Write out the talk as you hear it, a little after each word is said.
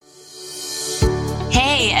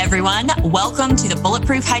everyone. Welcome to the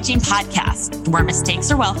Bulletproof Hygiene Podcast, where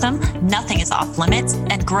mistakes are welcome, nothing is off limits,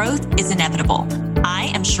 and growth is inevitable.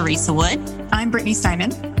 I am Sharisa Wood. I'm Brittany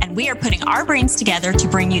Steinman. And we are putting our brains together to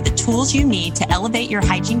bring you the tools you need to elevate your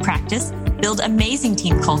hygiene practice, build amazing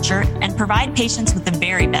team culture, and provide patients with the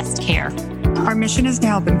very best care. Our mission is to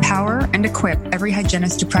help empower and equip every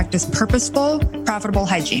hygienist to practice purposeful, profitable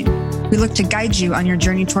hygiene. We look to guide you on your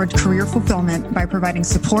journey toward career fulfillment by providing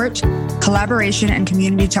support, collaboration, and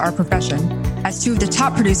community to our profession. As two of the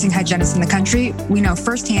top producing hygienists in the country, we know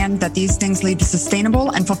firsthand that these things lead to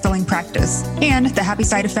sustainable and fulfilling practice and the happy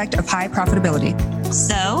side effect of high profitability.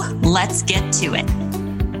 So let's get to it.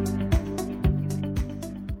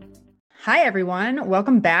 Hi, everyone.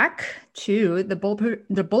 Welcome back to the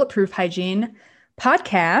Bulletproof Hygiene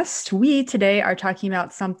Podcast. We today are talking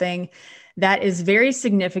about something that is very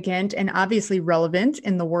significant and obviously relevant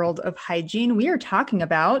in the world of hygiene. We are talking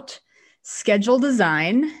about schedule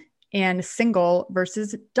design and single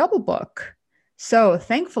versus double book. So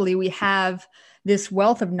thankfully, we have this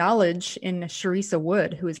wealth of knowledge in Sharisa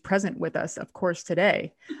Wood, who is present with us, of course,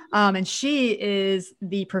 today. And she is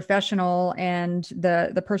the professional and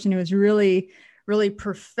the person who is really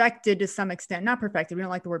perfected to some extent, not perfected. We don't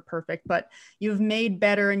like the word perfect, but you've made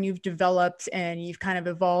better and you've developed and you've kind of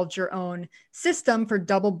evolved your own system for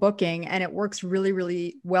double booking. And it works really,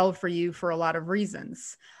 really well for you for a lot of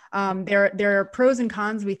reasons. There are pros and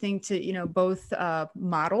cons, we think, to, both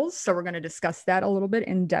models. So we're going to discuss that a little bit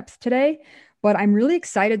in depth today. But I'm really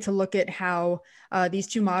excited to look at how these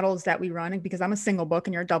two models that we run, because I'm a single book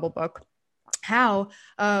and you're a double book, how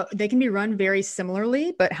they can be run very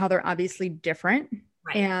similarly, but how they're obviously different.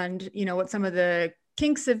 Right. And, what some of the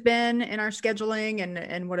kinks have been in our scheduling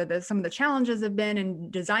and what are some of the challenges have been in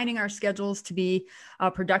designing our schedules to be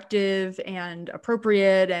productive and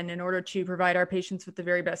appropriate. And in order to provide our patients with the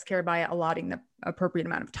very best care by allotting the appropriate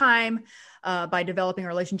amount of time, by developing a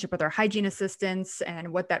relationship with our hygiene assistants and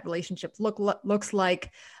what that relationship looks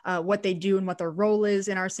like, what they do and what their role is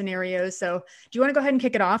in our scenarios. So do you want to go ahead and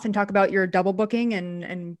kick it off and talk about your double booking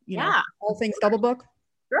and all things double book?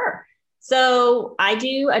 Sure. So I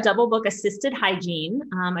do a double book assisted hygiene.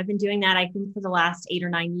 I've been doing that, I think, for the last 8 or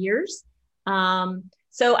 9 years.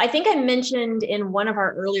 So I think I mentioned in one of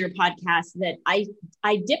our earlier podcasts that I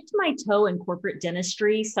dipped my toe in corporate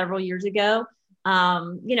dentistry several years ago.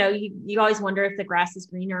 You always wonder if the grass is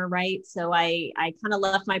greener, right? So I kind of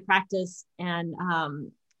left my practice and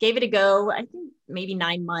gave it a go, I think maybe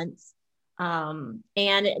 9 months. And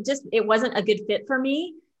it wasn't a good fit for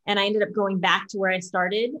me. And I ended up going back to where I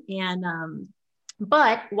started. And,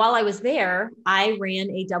 but while I was there, I ran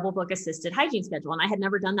a double book assisted hygiene schedule, and I had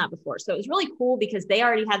never done that before. So it was really cool because they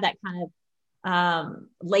already had that kind of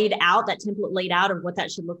that template laid out of what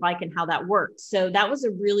that should look like and how that worked. So that was a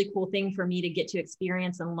really cool thing for me to get to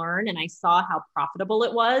experience and learn. And I saw how profitable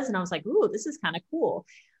it was. And I was like, ooh, this is kind of cool.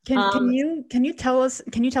 Can you tell us,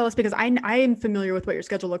 because I am familiar with what your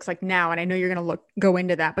schedule looks like now, and I know you're going to go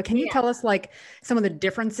into that, but can you tell us like some of the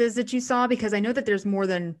differences that you saw? Because I know that there's more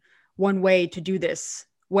than one way to do this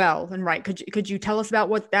well and right. Could you tell us about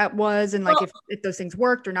what that was and if those things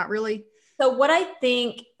worked or not really? So what I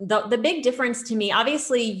think the big difference to me,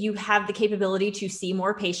 obviously you have the capability to see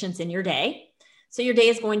more patients in your day. So your day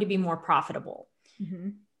is going to be more profitable. Mm-hmm.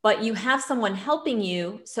 But you have someone helping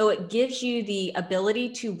you. So it gives you the ability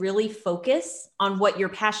to really focus on what you're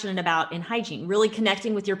passionate about in hygiene, really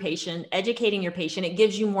connecting with your patient, educating your patient. It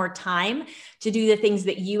gives you more time to do the things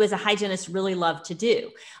that you as a hygienist really love to do.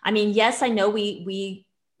 I mean, yes, I know we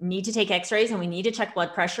need to take x-rays and we need to check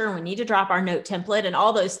blood pressure and we need to drop our note template and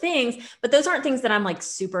all those things, but those aren't things that I'm like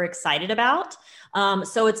super excited about.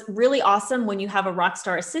 So it's really awesome when you have a rock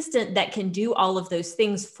star assistant that can do all of those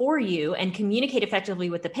things for you and communicate effectively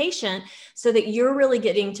with the patient so that you're really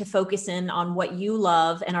getting to focus in on what you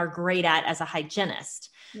love and are great at as a hygienist.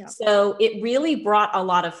 Yeah. So it really brings a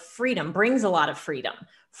lot of freedom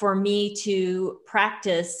for me to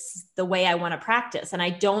practice the way I want to practice. And I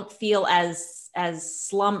don't feel as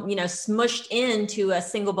smushed into a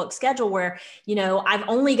single book schedule where, I've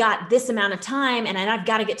only got this amount of time and I've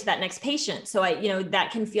got to get to that next patient. So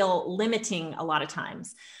that can feel limiting a lot of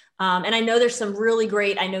times. And I know there's some really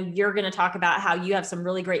great, I know you're going to talk about how you have some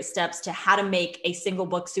really great steps to how to make a single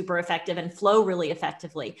book super effective and flow really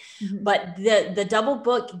effectively. Mm-hmm. But the double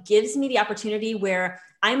book gives me the opportunity where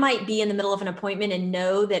I might be in the middle of an appointment and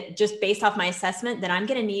know that just based off my assessment that I'm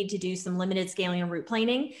going to need to do some limited scaling and root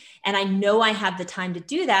planing. And I know I have the time to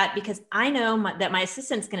do that because I know that my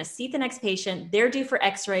assistant's going to see the next patient. They're due for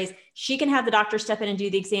x-rays. She can have the doctor step in and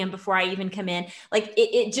do the exam before I even come in. Like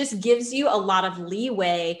it just gives you a lot of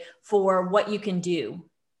leeway for what you can do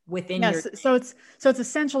within Yes. So it's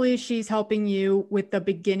essentially she's helping you with the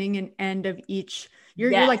beginning and end of each.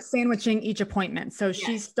 You're like sandwiching each appointment. So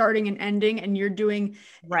she's starting and ending, and you're doing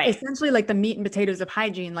essentially like the meat and potatoes of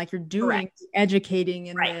hygiene. Like you're doing educating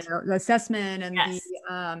and the assessment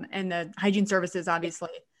and the hygiene services, obviously.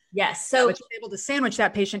 Yes. So but you're able to sandwich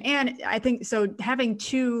that patient. And I think so having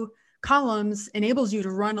two columns enables you to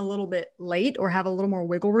run a little bit late or have a little more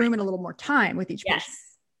wiggle room and a little more time with each patient.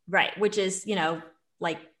 Right. Which is,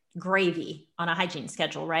 like gravy on a hygiene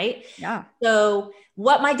schedule, right? Yeah. So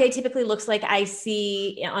what my day typically looks like, I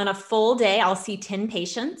see on a full day, I'll see 10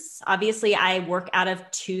 patients. Obviously I work out of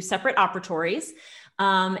 2 separate operatories.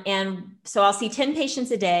 And so I'll see 10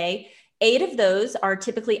 patients a day. 8 of those are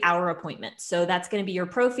typically hour appointments. So that's going to be your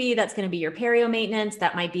prophy. That's going to be your perio maintenance.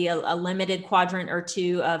 That might be a limited quadrant or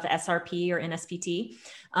 2 of SRP or NSPT.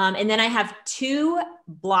 And then I have 2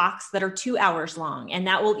 blocks that are 2 hours long, and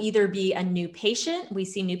that will either be a new patient. We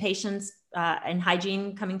see new patients in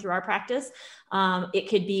hygiene coming through our practice. It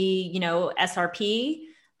could be, SRP.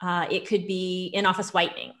 It could be in-office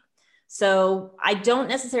whitening. So I don't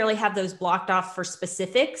necessarily have those blocked off for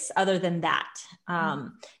specifics other than that.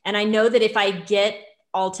 And I know that if I get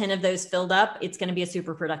all 10 of those filled up, it's going to be a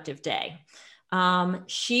super productive day.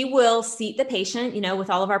 She will seat the patient, with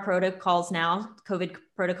all of our protocols now, COVID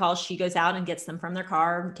protocols. She goes out and gets them from their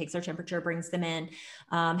car, takes their temperature, brings them in,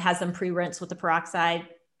 has them pre-rinse with the peroxide.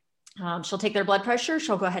 She'll take their blood pressure.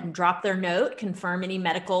 She'll go ahead and drop their note, confirm any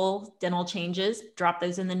medical dental changes, drop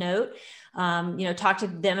those in the note. Talk to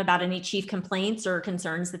them about any chief complaints or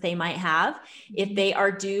concerns that they might have. If they are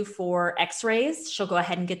due for x-rays, she'll go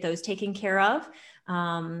ahead and get those taken care of.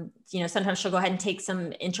 Sometimes she'll go ahead and take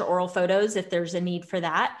some intraoral photos if there's a need for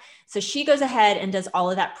that. So she goes ahead and does all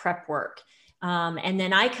of that prep work. And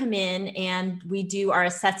then I come in and we do our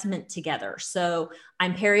assessment together. So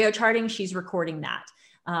I'm perio charting, she's recording that.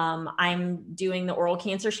 I'm doing the oral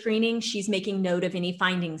cancer screening. She's making note of any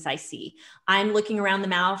findings I see. I'm looking around the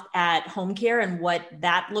mouth at home care and what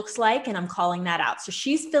that looks like, and I'm calling that out. So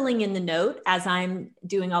she's filling in the note as I'm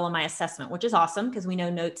doing all of my assessment, which is awesome because we know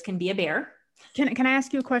notes can be a bear. Can I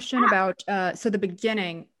ask you a question about, so the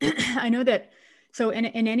beginning, I know that, so in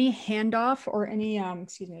any handoff or any,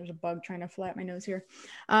 excuse me, there's a bug trying to fly up my nose here.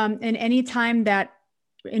 In any time that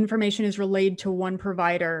information is relayed to one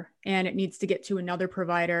provider and it needs to get to another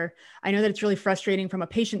provider, I know that it's really frustrating from a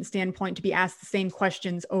patient standpoint to be asked the same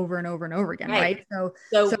questions over and over and over again, right? So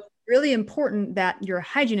really important that your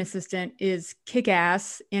hygiene assistant is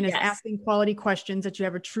kick-ass and is asking quality questions, that you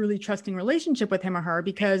have a truly trusting relationship with him or her,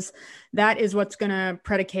 because that is what's going to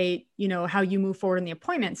predicate, how you move forward in the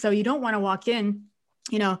appointment. So you don't want to walk in,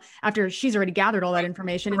 after she's already gathered all that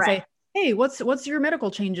information and say, hey, what's your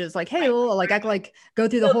medical changes? Like, hey, I like go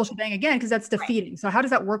through the whole shebang again, because that's defeating. So how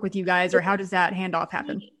does that work with you guys, or how does that handoff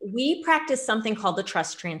happen? We practice something called the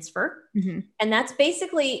trust transfer. Mm-hmm. And that's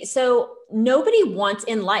basically, so nobody wants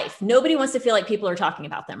to feel like people are talking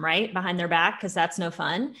about them, right, behind their back, because that's no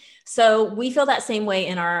fun. So we feel that same way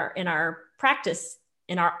in our practice,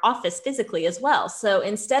 in our office physically as well. So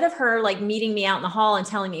instead of her like meeting me out in the hall and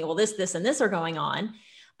telling me, well, this and this are going on,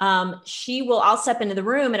 I'll step into the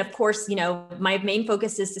room. And of course, my main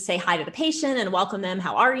focus is to say hi to the patient and welcome them.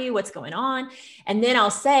 How are you? What's going on? And then I'll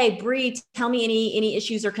say, Bree, tell me any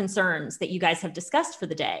issues or concerns that you guys have discussed for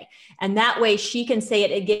the day. And that way she can say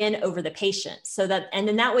it again over the patient, and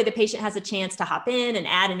then that way the patient has a chance to hop in and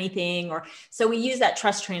add anything. So we use that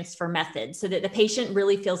trust transfer method so that the patient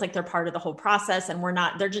really feels like they're part of the whole process, and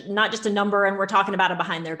they're just not just a number and we're talking about it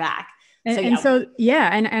behind their back. And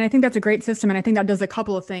I think that's a great system. And I think that does a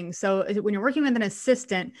couple of things. So when you're working with an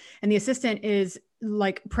assistant and the assistant is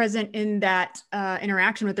like present in that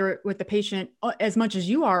interaction with the patient as much as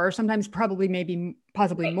you are, or sometimes possibly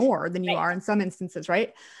more than you are in some instances,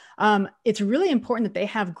 right? It's really important that they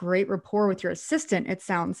have great rapport with your assistant, it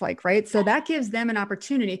sounds like, right? So that gives the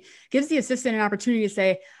assistant an opportunity to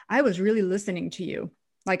say, I was really listening to you.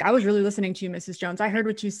 Like, I was really listening to you, Mrs. Jones. I heard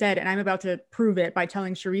what you said, and I'm about to prove it by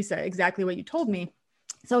telling Sharisa exactly what you told me.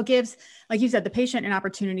 So it gives, like you said, the patient an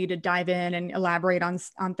opportunity to dive in and elaborate on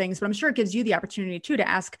things, but I'm sure it gives you the opportunity too to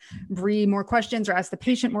ask Bree more questions, or ask the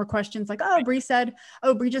patient more questions. Like, Bree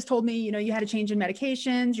just told me, you had a change in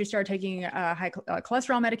medications. You started taking high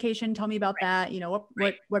cholesterol medication. Tell me about that.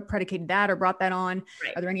 What predicated that or brought that on?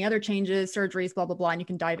 Right. Are there any other changes, surgeries, blah, blah, blah. And you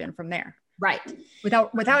can dive in from there. Right.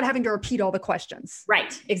 Without having to repeat all the questions.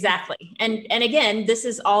 Right. Exactly. And again, this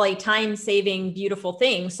is all a time-saving, beautiful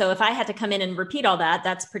thing. So if I had to come in and repeat all that,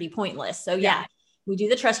 that's pretty pointless. So yeah, we do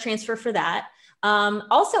the trust transfer for that.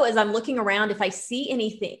 Also, as I'm looking around, if I see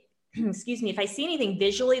anything, if I see anything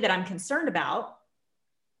visually that I'm concerned about,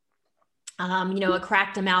 a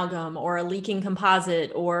cracked amalgam or a leaking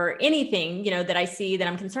composite or anything, that I see that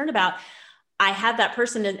I'm concerned about, I have that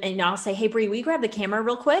person and I'll say, hey, Bree, will you grab the camera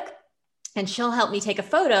real quick? And she'll help me take a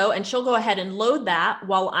photo and she'll go ahead and load that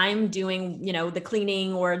while I'm doing, the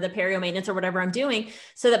cleaning or the perio maintenance or whatever I'm doing,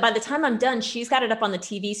 so that by the time I'm done, she's got it up on the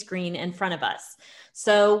TV screen in front of us.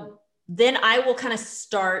 So then I will kind of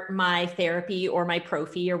start my therapy or my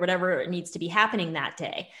prophy or whatever needs to be happening that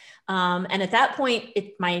day. And at that point,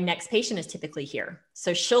 my next patient is typically here.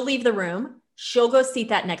 So she'll leave the room. She'll go see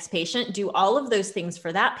that next patient, do all of those things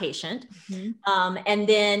for that patient. Mm-hmm. And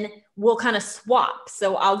then we'll kind of swap.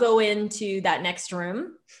 So I'll go into that next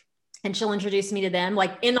room and she'll introduce me to them.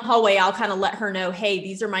 Like in the hallway, I'll kind of let her know, hey,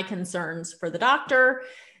 these are my concerns for the doctor.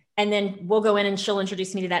 And then we'll go in and she'll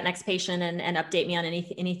introduce me to that next patient and update me on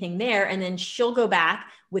anything there. And then she'll go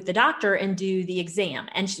back with the doctor and do the exam.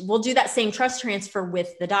 And we'll do that same trust transfer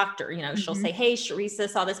with the doctor. She'll say, hey, Sharissa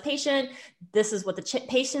saw this patient. This is what the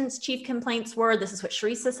patient's chief complaints were. This is what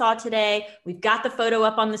Sharissa saw today. We've got the photo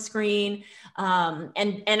up on the screen.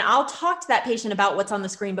 And I'll talk to that patient about what's on the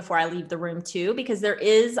screen before I leave the room too, because there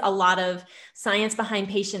is a lot of science behind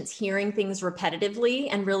patients hearing things repetitively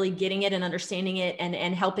and really getting it and understanding it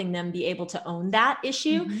and helping them be able to own that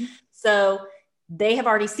issue. Mm-hmm. So they have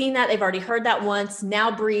already seen that. They've already heard that once.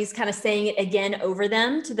 Now Bree's kind of saying it again over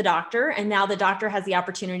them to the doctor. And now the doctor has the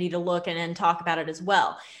opportunity to look and talk about it as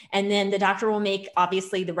well. And then the doctor will make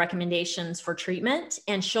obviously the recommendations for treatment,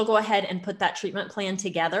 and she'll go ahead and put that treatment plan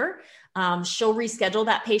together. She'll reschedule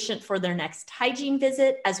that patient for their next hygiene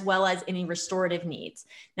visit, as well as any restorative needs.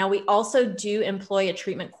 Now, we also do employ a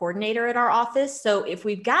treatment coordinator at our office. So if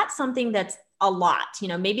we've got something that's a lot,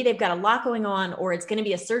 maybe they've got a lot going on, or it's going to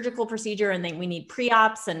be a surgical procedure and then we need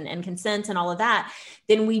pre-ops and consent and all of that,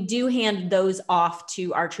 then we do hand those off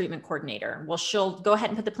to our treatment coordinator. Well, she'll go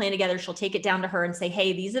ahead and put the plan together. She'll take it down to her and say,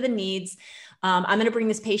 hey, these are the needs. I'm going to bring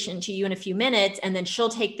this patient to you in a few minutes. And then she'll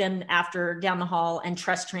take them after down the hall and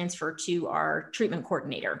trust transfer to our treatment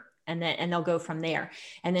coordinator. And they'll go from there.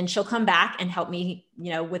 And then she'll come back and help me,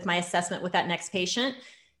 with my assessment with that next patient.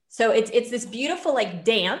 So it's this beautiful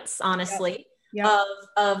dance, honestly. Yep. Yep.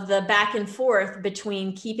 Of the back and forth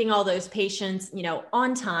between keeping all those patients,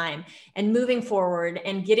 on time and moving forward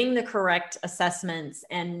and getting the correct assessments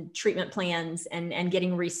and treatment plans and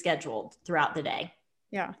getting rescheduled throughout the day.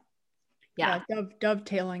 Yeah.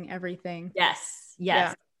 Dovetailing everything. Yes.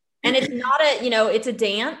 Yeah. And it's not it's a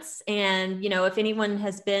dance. And, if anyone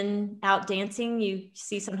has been out dancing, you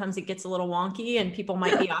see sometimes it gets a little wonky and people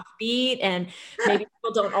might be offbeat and maybe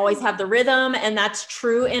people don't always have the rhythm. And that's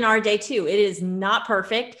true in our day too. It is not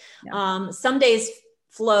perfect. Yeah. Some days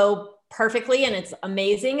flow perfectly and it's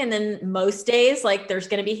amazing. And then most days, there's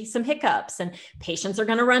going to be some hiccups and patients are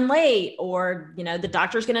going to run late, or, the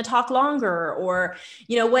doctor's going to talk longer, or,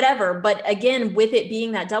 whatever. But again, with it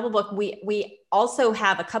being that double book, we also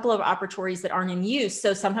have a couple of operatories that aren't in use.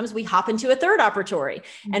 So sometimes we hop into a third operatory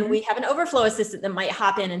and we have an overflow assistant that might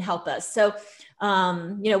hop in and help us. So,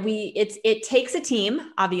 it takes a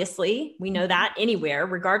team, obviously. We know that anywhere,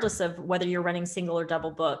 regardless of whether you're running single or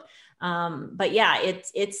double book. But yeah,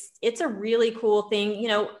 it's a really cool thing.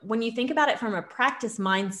 When you think about it from a practice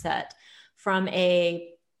mindset, from a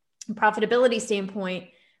profitability standpoint,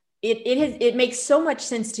 it makes so much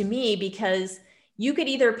sense to me, because you could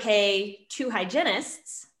either pay 2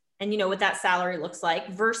 hygienists and what that salary looks like,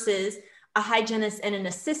 versus a hygienist and an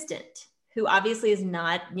assistant who obviously is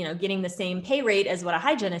not, getting the same pay rate as what a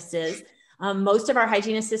hygienist is. Most of our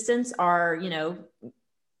hygiene assistants are,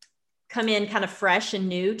 come in kind of fresh and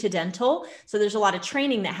new to dental. So there's a lot of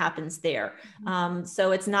training that happens there.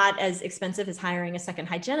 So it's not as expensive as hiring a second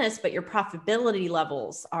hygienist, but your profitability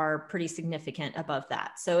levels are pretty significant above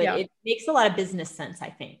that. So it makes a lot of business sense, I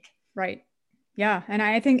think. Right. Yeah. And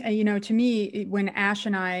I think, to me, when Ash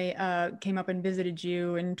and I came up and visited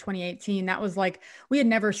you in 2018, that was we had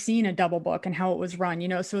never seen a double book and how it was run,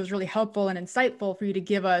 so it was really helpful and insightful for you to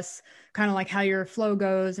give us kind of how your flow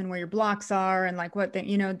goes and where your blocks are and what,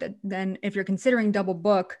 then if you're considering double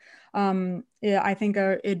book, I think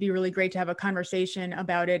it'd be really great to have a conversation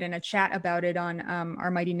about it and a chat about it on our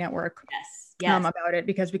Mighty Network. Yes. About it,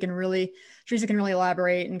 because Sharissa can really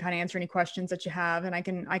elaborate and kind of answer any questions that you have. And I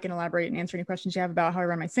can elaborate and answer any questions you have about how I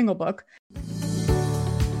run my single book.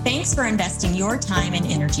 Thanks for investing your time and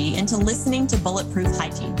energy into listening to Bulletproof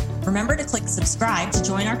Hygiene. Remember to click subscribe to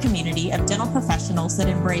join our community of dental professionals that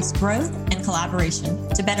embrace growth and collaboration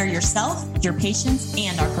to better yourself, your patients,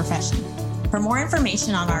 and our profession. For more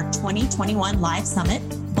information on our 2021 Live Summit,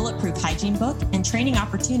 Bulletproof Hygiene book, and training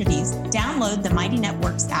opportunities, download the Mighty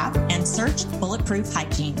Networks app and search Bulletproof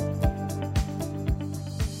Hygiene.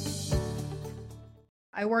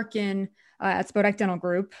 I work in at Spodek Dental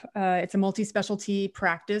Group. It's a multi-specialty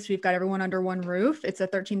practice. We've got everyone under one roof. It's a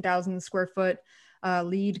 13,000 square foot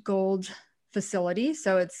LEED Gold facility.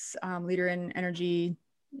 So it's leader in energy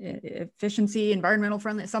efficiency, environmental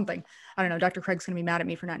friendly, something. I don't know. Dr. Craig's going to be mad at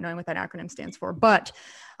me for not knowing what that acronym stands for, but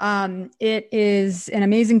it is an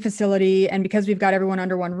amazing facility. And because we've got everyone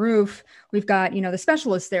under one roof, we've got, the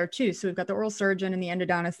specialists there too. So we've got the oral surgeon and the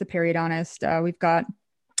endodontist, the periodontist. We've got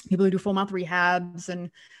people who do full mouth rehabs and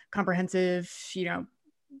comprehensive,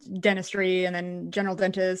 dentistry, and then general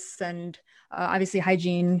dentists, and obviously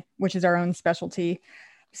hygiene, which is our own specialty.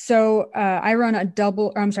 So I run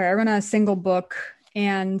a single book,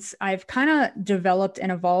 and I've kind of developed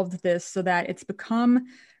and evolved this so that it's become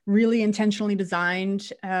really intentionally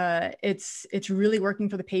designed. It's really working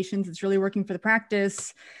for the patients. It's really working for the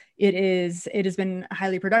practice. It has been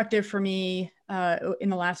highly productive for me in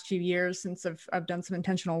the last few years since I've done some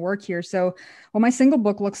intentional work here. So what my single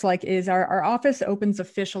book looks like is our office opens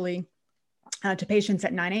officially to patients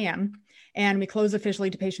at 9 a.m. and we close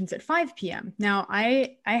officially to patients at 5 p.m. Now,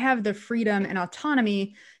 I have the freedom and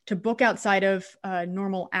autonomy to book outside of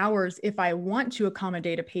normal hours if I want to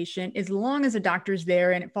accommodate a patient, as long as a doctor's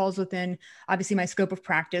there and it falls within, obviously, my scope of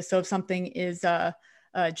practice. So if something is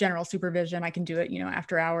general supervision, I can do it,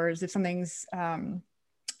 after hours. If something's, oh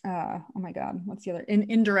my God, what's the other?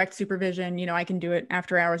 Indirect supervision, I can do it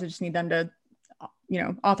after hours. I just need them to,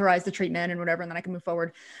 authorize the treatment and whatever, and then I can move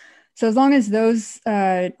forward. So as long as those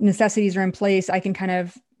necessities are in place, I can kind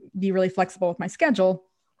of be really flexible with my schedule.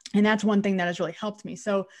 And that's one thing that has really helped me.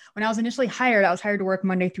 So when I was initially hired, I was hired to work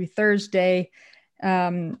Monday through Thursday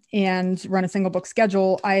and run a single book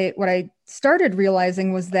schedule. What I started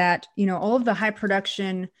realizing was that, all of the high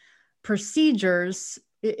production procedures,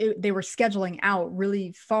 they were scheduling out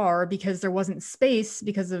really far because there wasn't space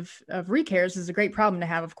because of recares. Is a great problem to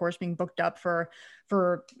have, of course, being booked up for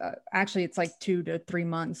actually it's like 2 to 3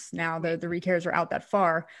 months now. The recares are out that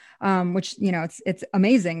far, which, it's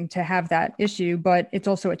amazing to have that issue, but it's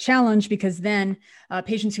also a challenge because then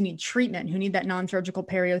patients who need treatment, who need that non-surgical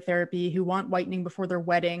periotherapy, who want whitening before their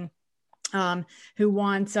wedding, who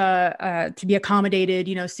want to be accommodated,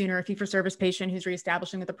 sooner, a fee-for-service patient who's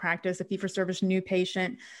reestablishing with the practice, a fee-for-service new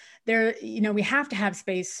patient. There, we have to have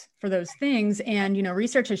space for those things. And,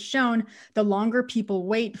 research has shown the longer people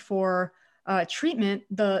wait for treatment,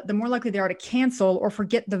 the more likely they are to cancel or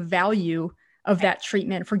forget the value of that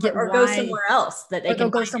treatment, forget or go somewhere else that they can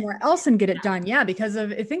go somewhere else and get it done. Yeah. Because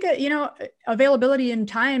of, I think, availability and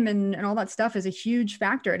time and all that stuff is a huge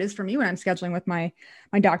factor. It is for me when I'm scheduling with my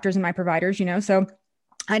doctors and my providers, so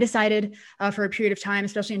I decided for a period of time,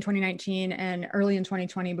 especially in 2019 and early in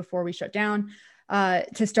 2020, before we shut down,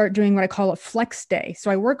 to start doing what I call a flex day.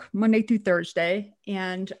 So I work Monday through Thursday,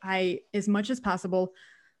 and I, as much as possible,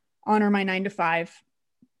 honor my 9 to 5.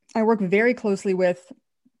 I work very closely with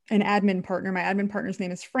an admin partner. My admin partner's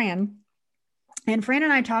name is Fran. And Fran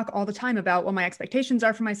and I talk all the time about what my expectations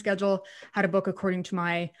are for my schedule, how to book according to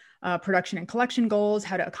my production and collection goals,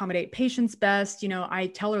 how to accommodate patients best. I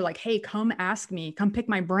tell her hey, come ask me, come pick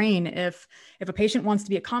my brain. If a patient wants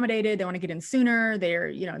to be accommodated, they want to get in sooner, they're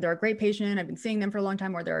a great patient, I've been seeing them for a long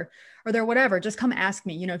time, or they're whatever, just come ask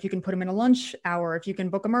me, if you can put them in a lunch hour, if you can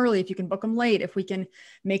book them early, if you can book them late, if we can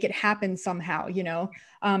make it happen somehow,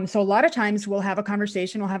 So a lot of times we'll have a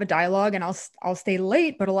conversation, we'll have a dialogue, and I'll stay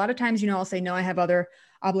late. But a lot of times, I'll say, no, I have other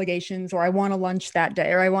obligations, or I want a lunch that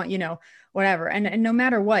day, or I want, whatever. And no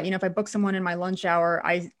matter what, if I book someone in my lunch hour,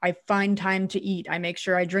 I find time to eat. I make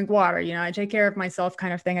sure I drink water, I take care of myself,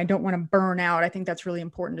 kind of thing. I don't want to burn out. I think that's really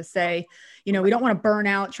important to say. We don't want to burn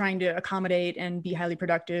out trying to accommodate and be highly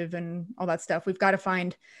productive and all that stuff. We've got to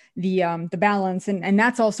find the balance. And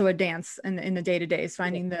that's also a dance in the day-to-day, is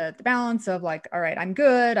finding the balance of all right, I'm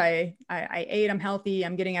good. I ate, I'm healthy,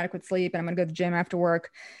 I'm getting adequate sleep, and I'm going to go to the gym after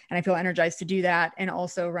work. And I feel energized to do that. And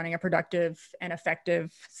also running a productive and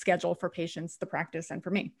effective schedule for patients, the practice, and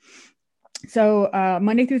for me. So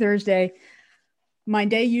Monday through Thursday, my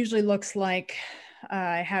day usually looks like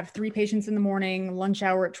I have 3 patients in the morning, lunch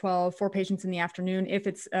hour at 12, 4 patients in the afternoon. If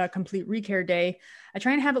it's a complete recare day, I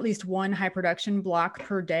try and have at least 1 high production block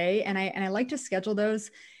per day. And I like to schedule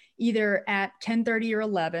those either at 10:30 or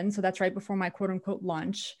 11. So that's right before my quote unquote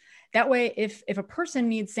lunch. That way, if a person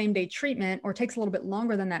needs same day treatment or takes a little bit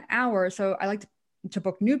longer than that hour, so I like to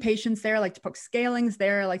book new patients there. I like to book scalings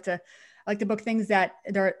there. I like to book things that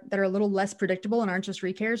are a little less predictable and aren't just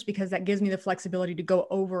recares, because that gives me the flexibility to go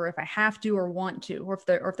over if I have to or want to, or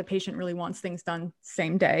if the patient really wants things done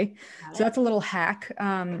same day. So that's a little hack.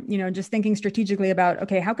 Just thinking strategically about,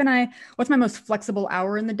 okay, what's my most flexible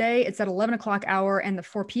hour in the day? It's that 11 o'clock hour and the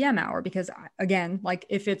 4 p.m. hour, because again,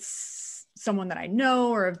 if it's someone that I know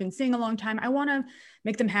or have been seeing a long time. I want to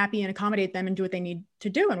make them happy and accommodate them and do what they need to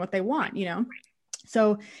do and what they want, you know?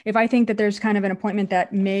 So if I think that there's kind of an appointment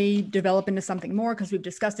that may develop into something more, because we've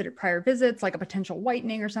discussed it at prior visits, like a potential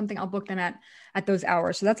whitening or something, I'll book them at those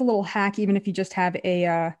hours. So that's a little hack, even if you just have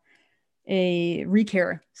a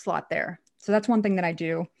recare slot there. So that's one thing that I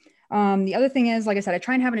do. The other thing is, like I said, I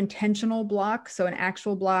try and have an intentional block. So an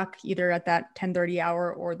actual block, either at that 10:30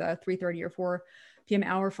 hour or the 3:30 or 4 p.m.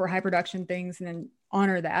 hour for high production things, and then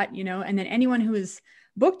honor that, you know, and then anyone who is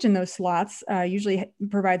booked in those slots usually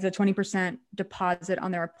provides a 20% deposit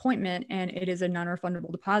on their appointment, and it is a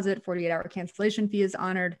non-refundable deposit. 48-hour cancellation fee is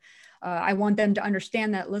honored. I want them to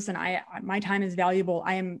understand that, listen, my time is valuable.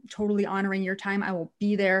 I am totally honoring your time. I will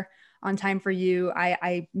be there on time for you.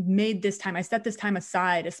 I made this time. I set this time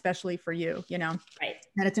aside, especially for you, you know, right.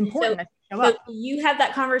 And it's important that you show so up. You have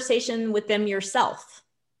that conversation with them yourself.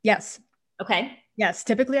 Yes. Okay. Yes.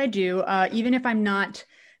 Typically I do, even if I'm not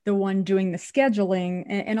the one doing the scheduling.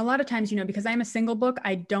 And a lot of times, you know, because I'm a single book,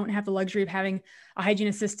 I don't have the luxury of having a hygiene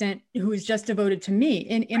assistant who is just devoted to me.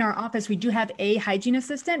 In our office, we do have a hygiene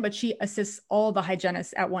assistant, but she assists all the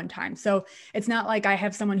hygienists at one time. So it's not like I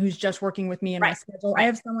have someone who's just working with me in my schedule. I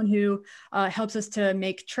have someone who helps us to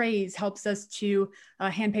make trays, helps us to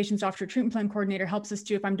hand patients off to a treatment plan coordinator, helps us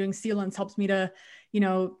to, if I'm doing sealants, helps me to, you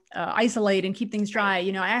know, isolate and keep things dry.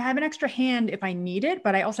 You know, I have an extra hand if I need it,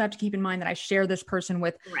 but I also have to keep in mind that I share this person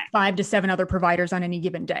with 5 to 7 other providers on any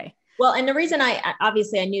given day. Well, and the reason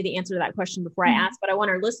obviously I knew the answer to that question before I asked, but I want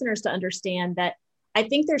our listeners to understand that I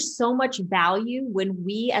think there's so much value when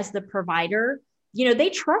we as the provider, you know, they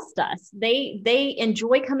trust us. They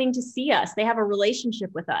enjoy coming to see us. They have a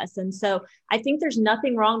relationship with us. And so I think there's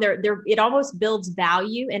nothing wrong there. It almost builds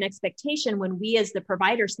value and expectation when we as the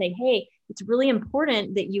provider say, hey, it's really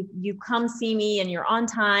important that you come see me and you're on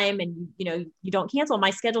time and, you know, you don't cancel. My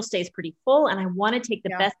schedule stays pretty full and I want to take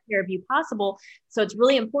the best care of you possible. So it's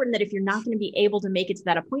really important that if you're not going to be able to make it to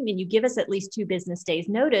that appointment, you give us at least 2 business days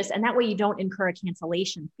notice. And that way you don't incur a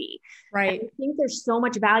cancellation fee. Right. And I think there's so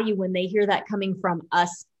much value when they hear that coming from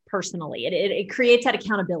us personally. It creates that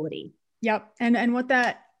accountability. Yep. And what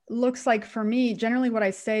that looks like for me, generally what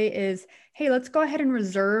I say is, hey, let's go ahead and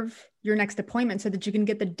reserve your next appointment so that you can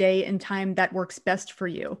get the day and time that works best for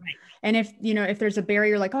you. Right. And if, you know, if there's a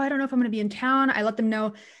barrier like, oh, I don't know if I'm going to be in town, I let them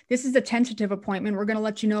know this is a tentative appointment. We're going to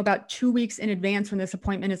let you know about 2 weeks in advance when this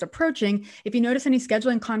appointment is approaching. If you notice any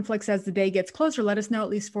scheduling conflicts as the day gets closer, let us know at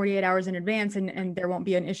least 48 hours in advance and there won't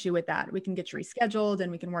be an issue with that. We can get you rescheduled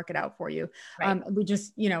and we can work it out for you. Right. We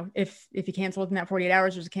just, you know, if you cancel within that 48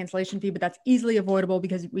 hours, there's a cancellation fee, but that's easily avoidable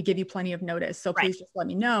because we give you plenty of notice. So please just let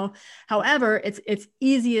me know. However, it's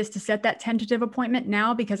easiest to set that tentative appointment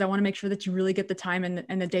now because I want to make sure that you really get the time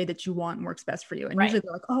and the day that you want and works best for you. And usually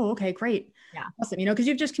they're like, oh, okay, great. Yeah. Awesome. You know, because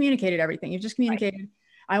you've just communicated everything. You've just communicated,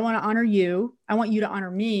 I want to honor you. I want you to honor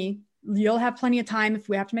me. You'll have plenty of time if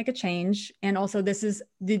we have to make a change. And also these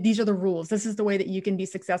are the rules. This is the way that you can be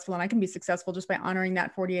successful. And I can be successful just by honoring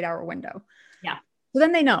that 48-hour window. Yeah. So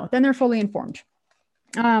then they know, then they're fully informed.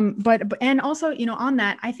 And also, you know, on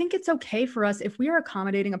that, I think it's okay for us if we are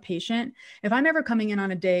accommodating a patient, if I'm ever coming in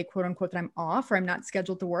on a day, quote unquote, that I'm off or I'm not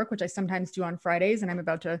scheduled to work, which I sometimes do on Fridays, and I'm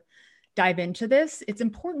about to dive into this, it's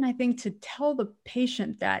important, I think, to tell the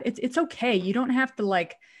patient that it's okay. You don't have to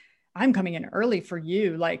like, I'm coming in early for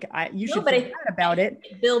you. Like you should feel bad about it.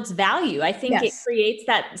 It builds value. I think it creates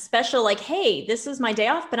that special, like, hey, this is my day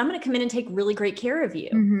off, but I'm going to come in and take really great care of you.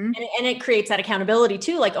 Mm-hmm. And it creates that accountability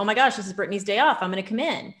too. Like, oh my gosh, this is Brittany's day off. I'm going to come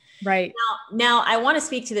in. Right. Now I want to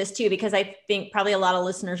speak to this too, because I think probably a lot of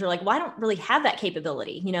listeners are like, well, I don't really have that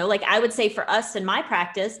capability. You know, like I would say for us in my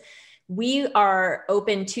practice, we are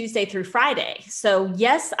open Tuesday through Friday. So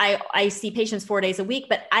yes, I see patients 4 days a week,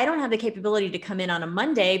 but I don't have the capability to come in on a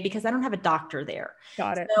Monday because I don't have a doctor there.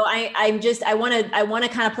 Got it. So I want to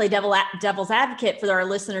kind of play devil's advocate for our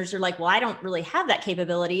listeners who are like, well, I don't really have that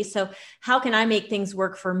capability. So how can I make things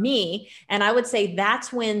work for me? And I would say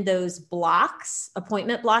that's when those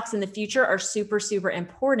appointment blocks in the future are super, super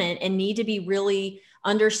important and need to be really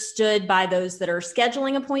understood by those that are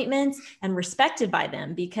scheduling appointments and respected by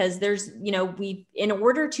them, because there's, you know, in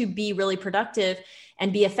order to be really productive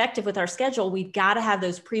and be effective with our schedule, we've got to have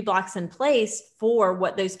those pre-blocks in place for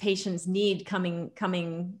what those patients need coming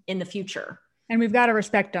in the future. And we've got to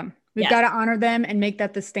respect them. We've got to honor them and make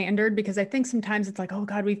that the standard, because I think sometimes it's like, oh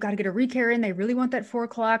God, we've got to get a recare in. They really want that 4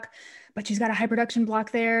 o'clock, but she's got a high production block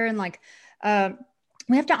there. And like,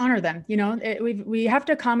 we have to honor them, you know, we have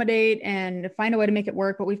to accommodate and find a way to make it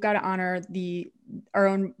work, but we've got to honor our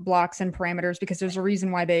own blocks and parameters because there's a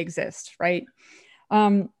reason why they exist. Right.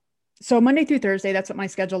 So Monday through Thursday, that's what my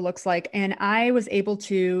schedule looks like. And I was able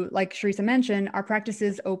to, like Sharissa mentioned, our practice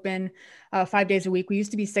is open 5 days a week. We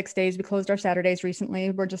used to be 6 days. We closed our Saturdays recently.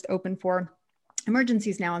 We're just open for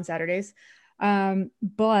emergencies now on Saturdays.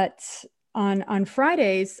 But on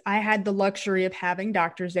Fridays, I had the luxury of having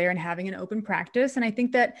doctors there and having an open practice. And I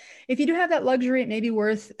think that if you do have that luxury, it may be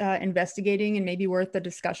worth investigating and maybe worth the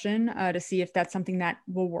discussion to see if that's something that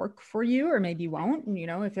will work for you or maybe won't, and,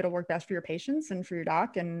 if it'll work best for your patients and for your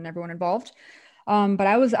doc and everyone involved. But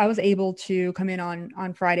I was able to come in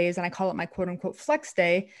on Fridays, and I call it my quote unquote flex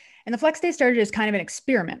day. And the flex day started as kind of an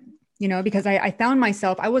experiment. Because I found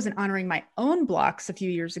myself, I wasn't honoring my own blocks a few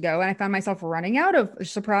years ago. And I found myself running out of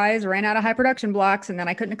ran out of high production blocks. And then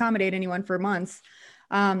I couldn't accommodate anyone for months.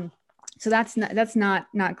 So that's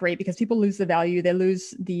not great, because people lose the value, they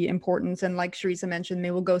lose the importance. And like Sharissa mentioned, they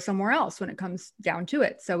will go somewhere else when it comes down to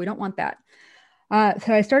it. So we don't want that.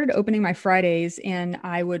 So I started opening my Fridays, and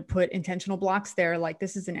I would put intentional blocks there. Like,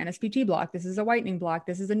 this is an NSPT block. This is a whitening block.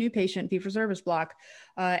 This is a new patient fee-for-service block.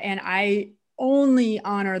 And I only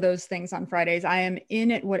honor those things on Fridays. I am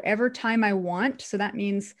in at whatever time I want. So that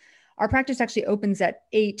means our practice actually opens at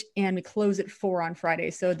 8 and we close at 4 on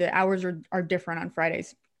Fridays. So the hours are different on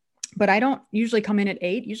Fridays, but I don't usually come in at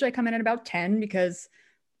 8. Usually I come in at about 10 because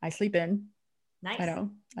I sleep in. Nice. I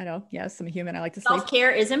know. Yes, I'm a human. I like to sleep.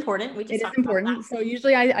 Self-care is important. It is important. So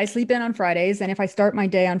usually I sleep in on Fridays. And if I start my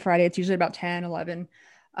day on Friday, it's usually about 10, 11.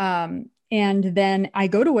 And then I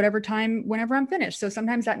go to whatever time, whenever I'm finished. So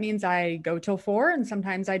sometimes that means I go till 4, and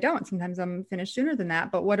sometimes I don't. Sometimes I'm finished sooner than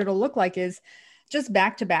that. But what it'll look like is just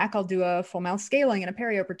back to back. I'll do a full mouth scaling and a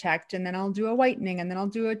perioprotect, and then I'll do a whitening, and then I'll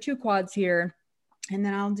do a 2 quads here. And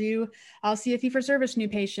then I'll see a fee-for-service new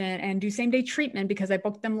patient and do same day treatment because I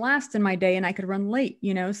booked them last in my day and I could run late,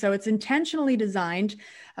 so it's intentionally designed.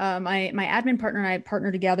 My admin partner and I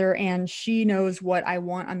partner together, and she knows what I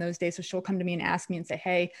want on those days. So she'll come to me and ask me and say,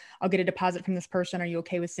 hey, I'll get a deposit from this person. Are you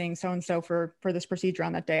okay with seeing so-and-so for this procedure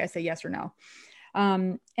on that day? I say yes or no.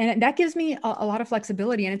 And that gives me a lot of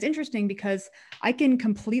flexibility. And it's interesting because I can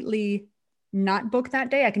completely not book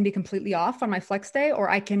that day. I can be completely off on my flex day, or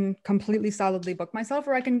I can completely solidly book myself,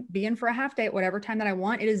 or I can be in for a half day at whatever time that I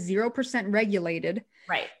want. It is 0% regulated.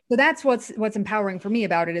 Right. So that's what's empowering for me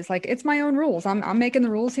about it, is like, it's my own rules. I'm making the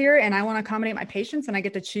rules here, and I want to accommodate my patients, and I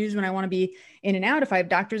get to choose when I want to be in and out. If I have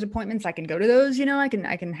doctor's appointments, I can go to those, I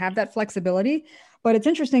can have that flexibility. But it's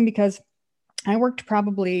interesting because I worked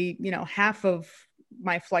probably, half of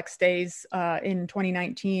my flex days in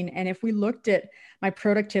 2019. And if we looked at my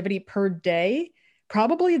productivity per day,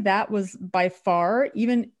 probably that was by far,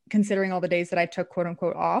 even considering all the days that I took quote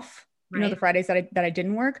unquote off, right, the Fridays that I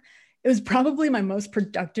didn't work, it was probably my most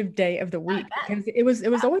productive day of the week, because it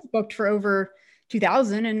was always booked for over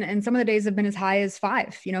 2,000. And some of the days have been as high as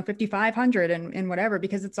 5,500 and whatever,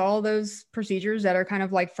 because it's all those procedures that are kind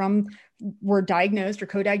of like were diagnosed or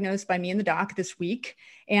co-diagnosed by me and the doc this week.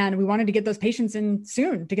 And we wanted to get those patients in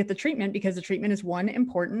soon to get the treatment, because the treatment is 1,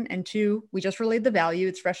 important, and 2, we just relayed the value,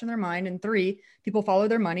 it's fresh in their mind, and 3, people follow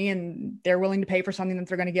their money and they're willing to pay for something that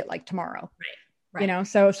they're going to get like tomorrow. Right.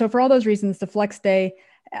 So for all those reasons, the flex day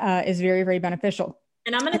is very, very beneficial.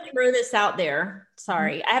 And I'm going to throw this out there.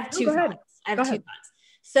 Sorry. I have two thoughts. Go ahead.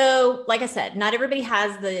 So like I said, not everybody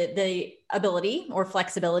has the ability or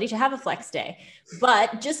flexibility to have a flex day,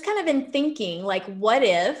 but just kind of in thinking, like, what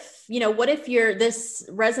if this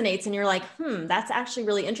resonates and you're like, that's actually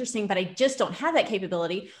really interesting, but I just don't have that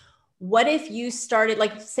capability. What if you started,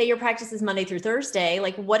 like, say your practice is Monday through Thursday,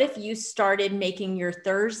 like, what if you started making your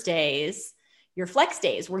Thursdays your flex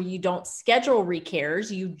days, where you don't schedule recares,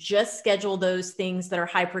 you just schedule those things that are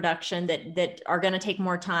high production, that are going to take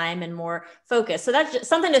more time and more focus. So that's just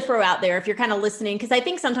something to throw out there if you're kind of listening, because I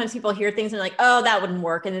think sometimes people hear things and they're like, oh, that wouldn't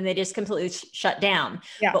work, and then they just completely shut down.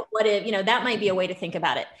 Yeah. But what if, that might be a way to think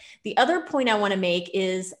about it. The other point I want to make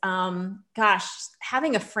is,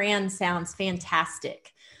 having a Fran sounds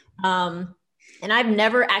fantastic. And I've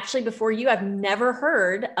never actually, before you, I've never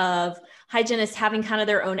heard of hygienists having kind of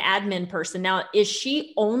their own admin person. Now, is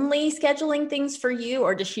she only scheduling things for you,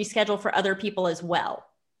 or does she schedule for other people as well?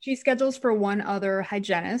 She schedules for one other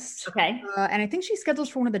hygienist. Okay. And I think she schedules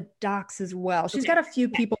for one of the docs as well. She's got a few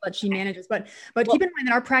people that she manages, but keep in mind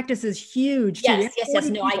that our practice is huge. Yes.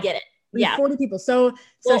 No, I get it. Yeah. 40 people. So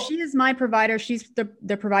she is my provider. She's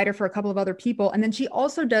the provider for a couple of other people. And then she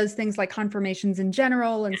also does things like confirmations in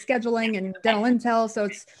general and scheduling and dental intel. So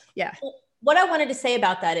it's, What I wanted to say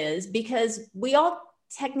about that is, because we all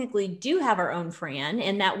technically do have our own Fran,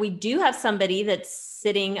 and that we do have somebody that's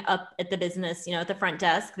sitting up at the business, at the front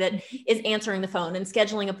desk, that is answering the phone and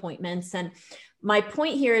scheduling appointments. And my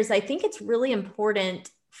point here is, I think it's really important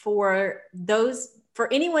for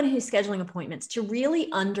for anyone who's scheduling appointments to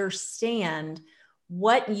really understand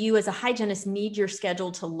what you as a hygienist need your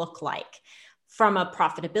schedule to look like from a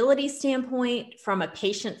profitability standpoint, from a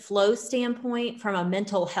patient flow standpoint, from a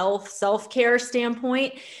mental health, self-care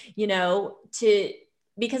standpoint,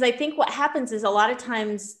 because I think what happens is a lot of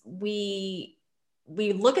times we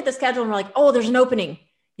look at the schedule and we're like, oh, there's an opening,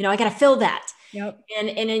 I got to fill that. Yep.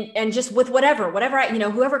 And just with whatever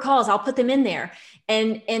whoever calls, I'll put them in there.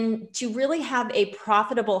 And to really have a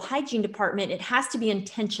profitable hygiene department, it has to be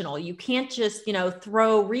intentional. You can't just,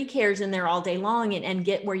 throw recares in there all day long and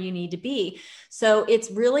get where you need to be. So it's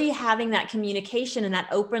really having that communication and that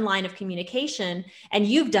open line of communication. And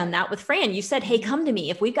you've done that with Fran. You said, hey, come to me.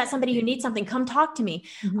 If we've got somebody who needs something, come talk to me.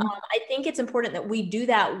 Mm-hmm. I think it's important that we do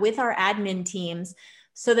that with our admin teams,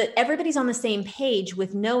 so that everybody's on the same page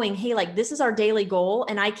with knowing, hey, like this is our daily goal.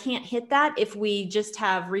 And I can't hit that if we just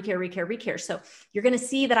have recare. So you're going to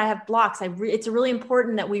see that I have blocks. It's really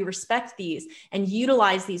important that we respect these and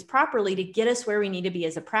utilize these properly to get us where we need to be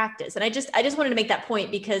as a practice. And I just wanted to make that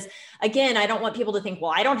point because, again, I don't want people to think,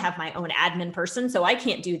 well, I don't have my own admin person, so I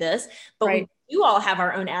can't do this. But right. You all have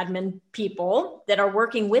our own admin people that are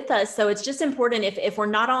working with us. So it's just important if we're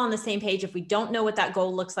not all on the same page, if we don't know what that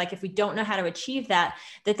goal looks like, if we don't know how to achieve that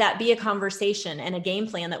be a conversation and a game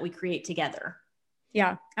plan that we create together.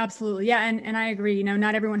 Yeah, absolutely. Yeah. And I agree,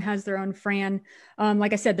 not everyone has their own Fran.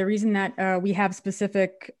 Like I said, the reason that we have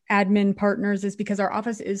specific admin partners is because our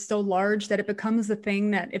office is so large that it becomes the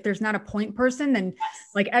thing that if there's not a point person, then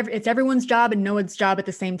it's everyone's job and no one's job at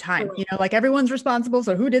the same time, like everyone's responsible.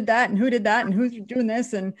 So who did that and who's doing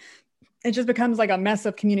this? And it just becomes like a mess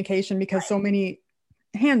of communication because so many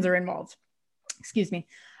hands are involved. Excuse me.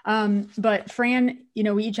 But Fran,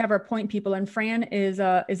 we each have our point people, and Fran is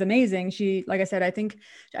amazing. She, like I said,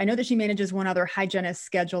 I know that she manages one other hygienist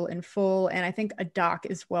schedule in full, and I think a doc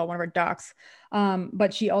as well, one of our docs.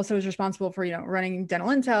 But she also is responsible for, running dental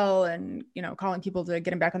intel and, calling people to get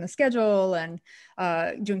them back on the schedule and,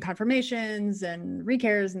 doing confirmations and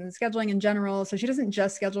recares and scheduling in general. So she doesn't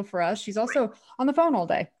just schedule for us. She's also on the phone all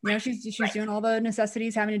day. She's doing all the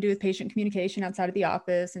necessities having to do with patient communication outside of the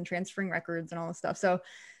office and transferring records and all this stuff.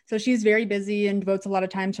 So she's very busy and devotes a lot of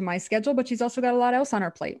time to my schedule, but she's also got a lot else on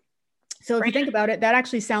her plate. So if you think about it, that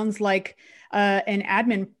actually sounds like an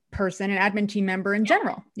admin person, an admin team member in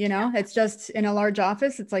general. It's just in a large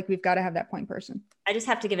office. It's like, we've got to have that point person. I just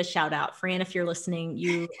have to give a shout out. Fran, if you're listening,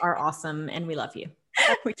 you are awesome and we love you.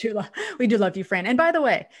 We do love you, Fran. And by the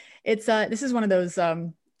way, it's this is one of those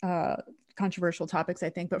controversial topics, I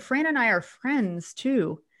think, but Fran and I are friends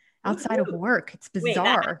too. Outside of work. It's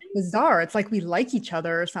bizarre. It's like we like each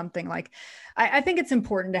other or something. Like, I think it's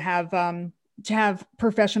important to have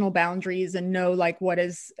professional boundaries and know like what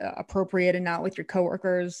is appropriate and not with your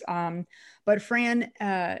coworkers. But Fran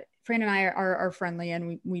and I are friendly,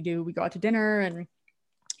 and we go out to dinner, and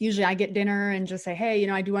usually I get dinner and just say, hey,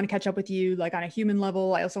 I do want to catch up with you, like on a human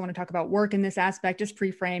level. I also want to talk about work in this aspect, just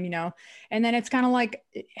pre-frame, and then it's kind of like,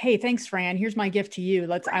 hey, thanks, Fran, here's my gift to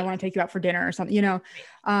you. I want to take you out for dinner or something,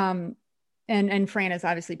 and Fran is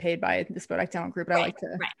obviously paid by the Spodek Dental Group, but I like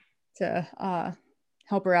to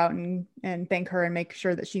help her out and thank her and make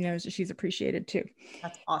sure that she knows that she's appreciated too.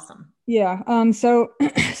 That's awesome. Yeah. So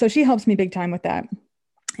she helps me big time with that.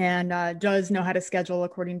 And does know how to schedule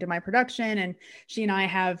according to my production. And she and I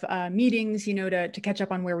have meetings, to catch up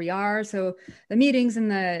on where we are. So the meetings and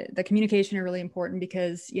the communication are really important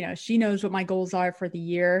because, she knows what my goals are for the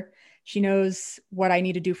year. She knows what I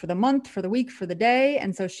need to do for the month, for the week, for the day.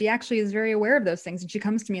 And so she actually is very aware of those things. And she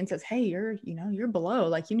comes to me and says, hey, you're below,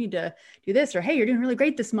 like you need to do this, or, hey, you're doing really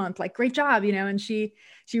great this month. Like, great job, and she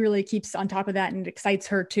really keeps on top of that, and it excites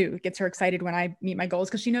her too. It gets her excited when I meet my goals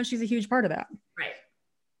because she knows she's a huge part of that. Right.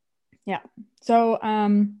 Yeah. So let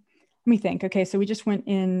me think. Okay. So we just went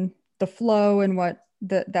in the flow and what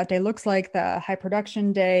that day looks like, the high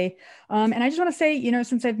production day. And I just want to say,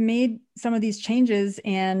 since I've made some of these changes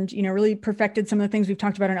and, really perfected some of the things we've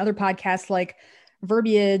talked about in other podcasts, like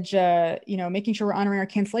verbiage, making sure we're honoring our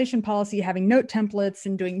cancellation policy, having note templates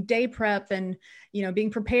and doing day prep and, being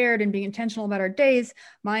prepared and being intentional about our days,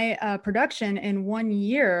 my production in 1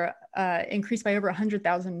 year increased by over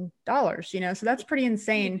 $100,000, so that's pretty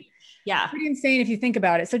insane. Yeah. Pretty insane if you think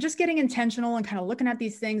about it. So just getting intentional and kind of looking at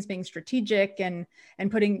these things, being strategic and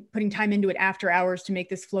putting time into it after hours to make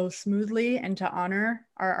this flow smoothly and to honor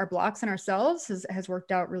our blocks and ourselves has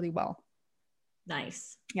worked out really well.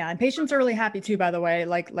 Nice. Yeah. And patients are really happy too, by the way,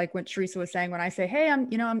 like what Teresa was saying, when I say, hey, I'm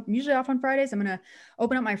usually off on Fridays. I'm going to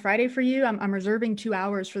open up my Friday for you. I'm reserving 2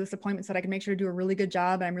 hours for this appointment so that I can make sure to do a really good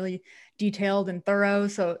job. And I'm really detailed and thorough.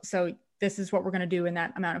 So this is what we're going to do in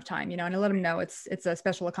that amount of time, and I let them know it's a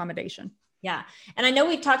special accommodation. Yeah. And I know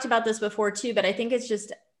we've talked about this before too, but I think it's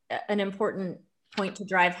just an important point to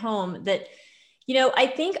drive home that, I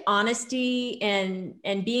think honesty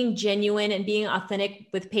and being genuine and being authentic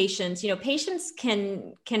with patients, patients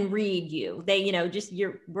can read you. They,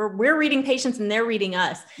 we're reading patients and they're reading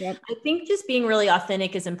us. Yep. I think just being really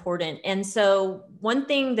authentic is important. And so one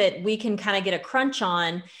thing that we can kind of get a crunch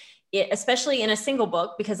on, especially in a single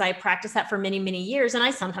book, because I practiced that for many, many years. And I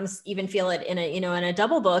sometimes even feel it in a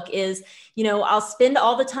double book is, I'll spend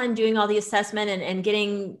all the time doing all the assessment and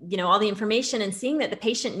getting, all the information and seeing that the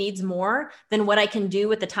patient needs more than what I can do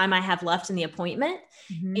with the time I have left in the appointment.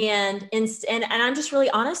 Mm-hmm. And I'm just really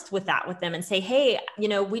honest with that with them and say, hey,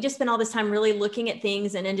 we just spent all this time really looking at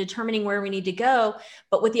things and determining where we need to go.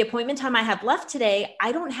 But with the appointment time I have left today,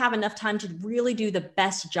 I don't have enough time to really do the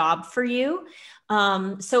best job for you.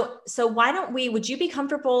 So why would you be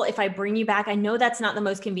comfortable if I bring you back? I know that's not the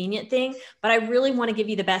most convenient thing, but I really want to give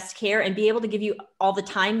you the best care and be able to give you all the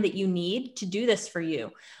time that you need to do this for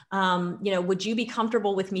you. Would you be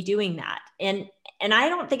comfortable with me doing that? And I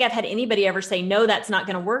don't think I've had anybody ever say, no, that's not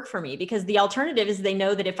going to work for me, because the alternative is they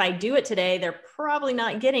know that if I do it today, they're probably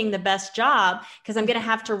not getting the best job because I'm going to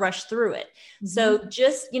have to rush through it. Mm-hmm. So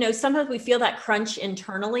just, sometimes we feel that crunch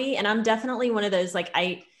internally. And I'm definitely one of those, like,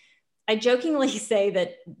 I jokingly say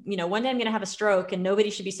that, one day I'm going to have a stroke and nobody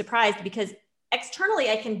should be surprised, because externally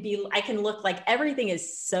I can look like everything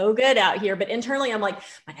is so good out here, but internally I'm like,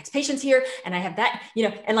 my next patient's here and I have that,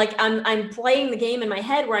 and like I'm playing the game in my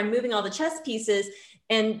head where I'm moving all the chess pieces.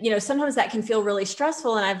 And, sometimes that can feel really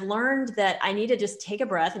stressful. And I've learned that I need to just take a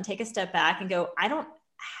breath and take a step back and go, I don't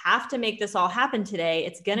have to make this all happen today.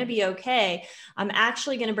 It's going to be okay. I'm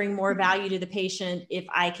actually going to bring more value to the patient if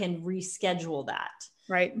I can reschedule that.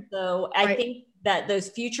 Right. So I think that those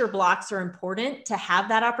future blocks are important to have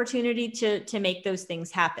that opportunity to make those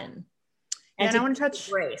things happen. And I want to touch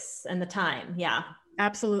grace and the time. Yeah,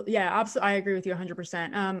 absolutely. Yeah, I agree with you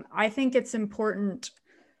 100%. I think it's important.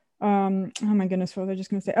 Oh my goodness, what was I just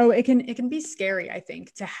going to say? Oh, it can be scary, I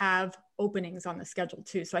think, to have openings on the schedule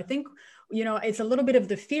too. So I think, it's a little bit of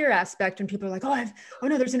the fear aspect when people are like, oh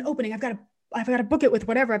no, there's an opening. I've got to book it with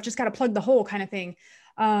whatever. I've just got to plug the hole kind of thing.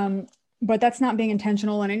 But that's not being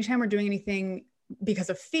intentional. And anytime we're doing anything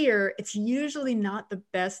because of fear, it's usually not the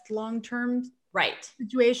best long-term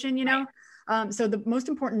situation, Right. So the most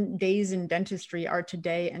important days in dentistry are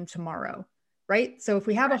today and tomorrow, right? So if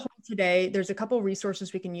we have a hole today, there's a couple of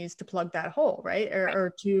resources we can use to plug that hole, right?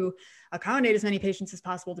 Or to accommodate as many patients as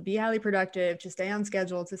possible, to be highly productive, to stay on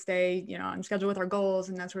schedule, to stay, on schedule with our goals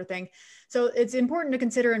and that sort of thing. So it's important to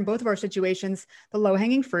consider in both of our situations, the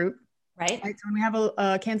low-hanging fruit. Right. So when we have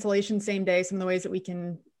a cancellation same day, some of the ways that we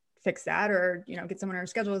can fix that or, get someone on our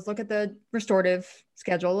schedule is look at the restorative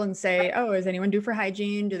schedule and say, oh, is anyone due for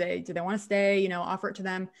hygiene? Do they want to stay? Offer it to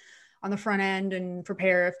them on the front end and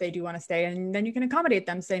prepare if they do want to stay. And then you can accommodate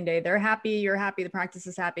them same day. They're happy, you're happy, the practice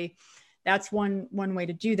is happy. That's one way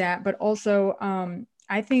to do that. But also,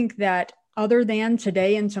 I think that other than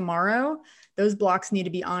today and tomorrow, those blocks need to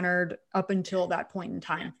be honored up until that point in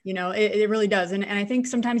time. It really does. And I think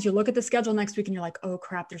sometimes you look at the schedule next week and you're like, oh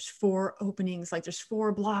crap, there's 4 openings, like there's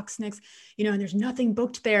 4 blocks next, and there's nothing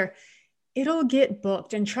booked there. It'll get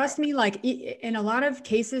booked. And trust me, like in a lot of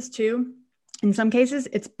cases too, in some cases,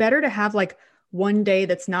 it's better to have like one day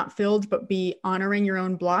that's not filled, but be honoring your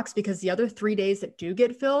own blocks, because the other 3 days that do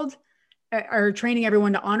get filled are training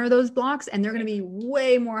everyone to honor those blocks, and they're going to be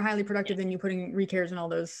way more highly productive than you putting recares and all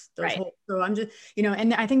those holes. So I'm just,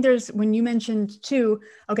 and I think when you mentioned too,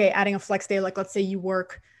 okay, adding a flex day, like let's say you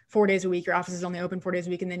work 4 days a week, your office is only open 4 days a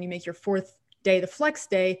week, and then you make your 4th day the flex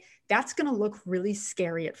day, that's going to look really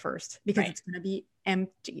scary at first because it's going to be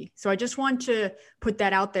empty. So I just want to put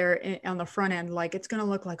that out there on the front end. Like, it's going to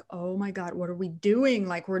look like, oh my God, what are we doing?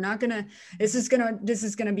 Like, we're not going to, this is going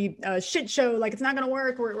to be a shit show. Like, it's not going to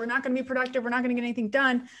work. We're not going to be productive. We're not going to get anything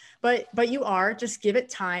done, but you are, just give it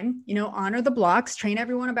time, honor the blocks, train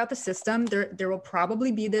everyone about the system. There will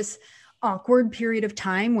probably be this awkward period of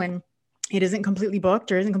time when it isn't completely booked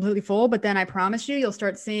or isn't completely full, but then I promise you'll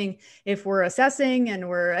start seeing, if we're assessing and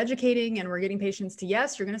we're educating and we're getting patients to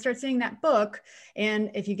yes, you're going to start seeing that book. And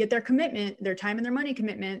if you get their commitment, their time and their money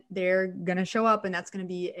commitment, they're going to show up, and that's going to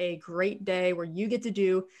be a great day where you get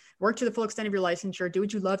to work to the full extent of your licensure, do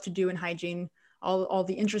what you love to do in hygiene, all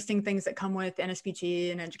the interesting things that come with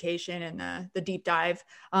NSPT and education and the deep dive.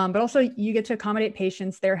 But also you get to accommodate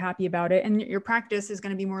patients. They're happy about it. And your practice is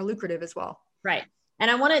going to be more lucrative as well. Right. And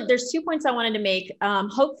there's 2 points I wanted to make.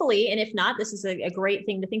 Hopefully, and if not, this is a great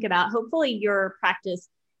thing to think about. Hopefully your practice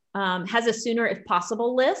has a sooner if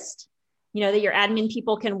possible list that your admin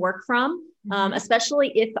people can work from,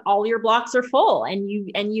 especially if all your blocks are full and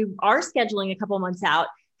you are scheduling a couple of months out.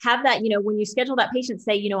 Have that, when you schedule that patient,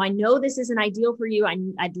 say, I know this isn't ideal for you.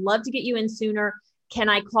 I'd love to get you in sooner. Can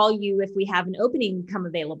I call you if we have an opening come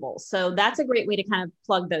available? So that's a great way to kind of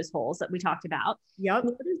plug those holes that we talked about. Yep.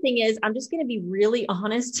 The other thing is, I'm just going to be really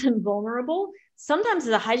honest and vulnerable. Sometimes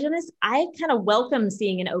as a hygienist, I kind of welcome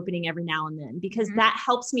seeing an opening every now and then, because that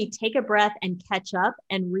helps me take a breath and catch up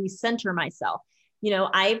and recenter myself.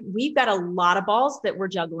 We've got a lot of balls that we're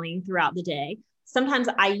juggling throughout the day. Sometimes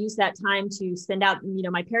I use that time to send out,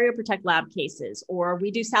 my PerioProtect lab cases, or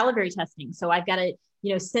we do salivary testing. So I've got to,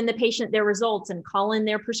 send the patient their results and call in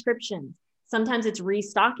their prescriptions. Sometimes it's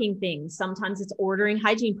restocking things. Sometimes it's ordering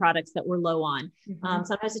hygiene products that we're low on.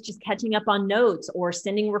 Sometimes it's just catching up on notes or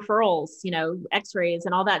sending referrals, x-rays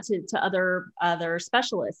and all that to other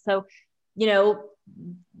specialists. So,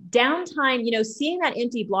 downtime, seeing that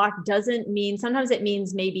empty block doesn't mean, sometimes it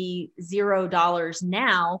means maybe $0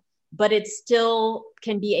 now, but it still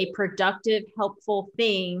can be a productive, helpful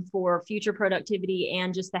thing for future productivity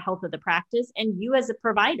and just the health of the practice. And you as a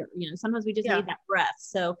provider, sometimes we just need that breath.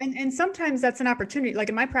 So, and sometimes that's an opportunity. Like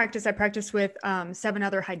in my practice, I practice with 7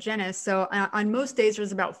 other hygienists. So on most days,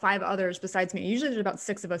 there's about 5 others besides me. Usually there's about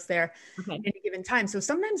 6 of us there at any given time. So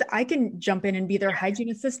sometimes I can jump in and be their hygiene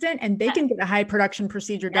assistant, and they can get a high production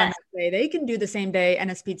procedure done that day. They can do the same day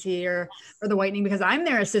NSPT or the whitening, because I'm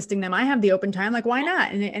there assisting them. I have the open time. Like, why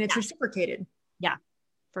not? And it's reciprocated. Yeah,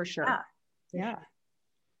 for sure. Yeah.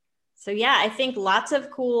 So I think lots of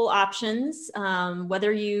cool options,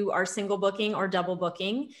 whether you are single booking or double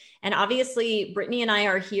booking. And obviously, Brittany and I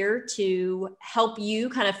are here to help you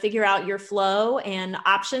kind of figure out your flow and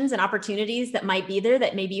options and opportunities that might be there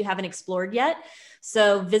that maybe you haven't explored yet.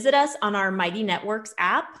 So visit us on our Mighty Networks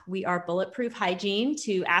app. We are Bulletproof Hygiene,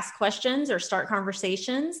 to ask questions or start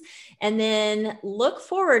conversations. And then look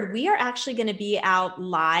forward, we are actually going to be out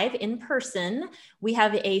live in person. We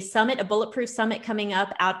have a Bulletproof Summit coming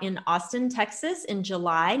up out in Austin, Texas in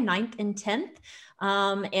July 9th and 10th.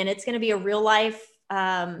 And it's going to be a real life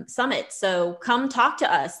summit. So come talk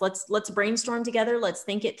to us. Let's brainstorm together. Let's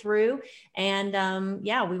think it through. And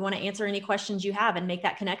we want to answer any questions you have and make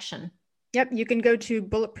that connection. Yep. You can go to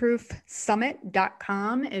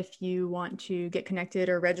bulletproofsummit.com if you want to get connected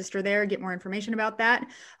or register there, get more information about that.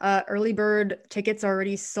 Early bird tickets are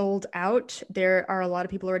already sold out. There are a lot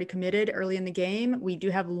of people already committed early in the game. We do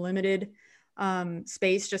have limited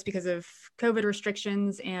space just because of COVID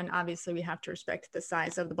restrictions. And obviously we have to respect the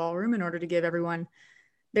size of the ballroom in order to give everyone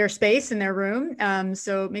their space in their room.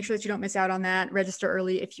 So make sure that you don't miss out on that. Register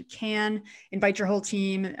early if you can. Invite your whole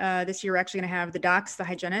team. This year, we're actually going to have the docs, the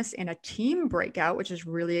hygienists, and a team breakout, which is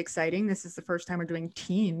really exciting. This is the first time we're doing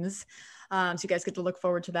teams. So you guys get to look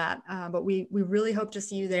forward to that. But we really hope to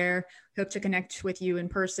see you there. Hope to connect with you in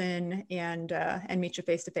person and meet you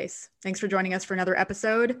face to face. Thanks for joining us for another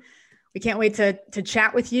episode. We can't wait to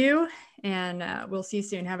chat with you, and we'll see you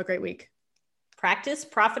soon. Have a great week. Practice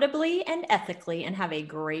profitably and ethically, and have a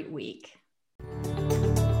great week.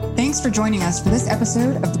 Thanks for joining us for this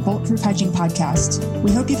episode of the Bulletproof Hygiene Podcast.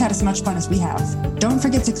 We hope you've had as much fun as we have. Don't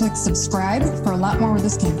forget to click subscribe for a lot more where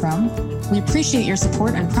this came from. We appreciate your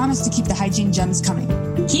support and promise to keep the hygiene gems coming.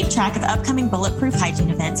 Keep track of upcoming Bulletproof Hygiene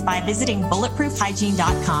events by visiting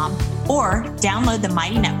bulletproofhygiene.com or download the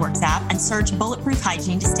Mighty Networks app and search Bulletproof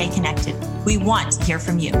Hygiene to stay connected. We want to hear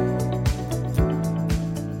from you.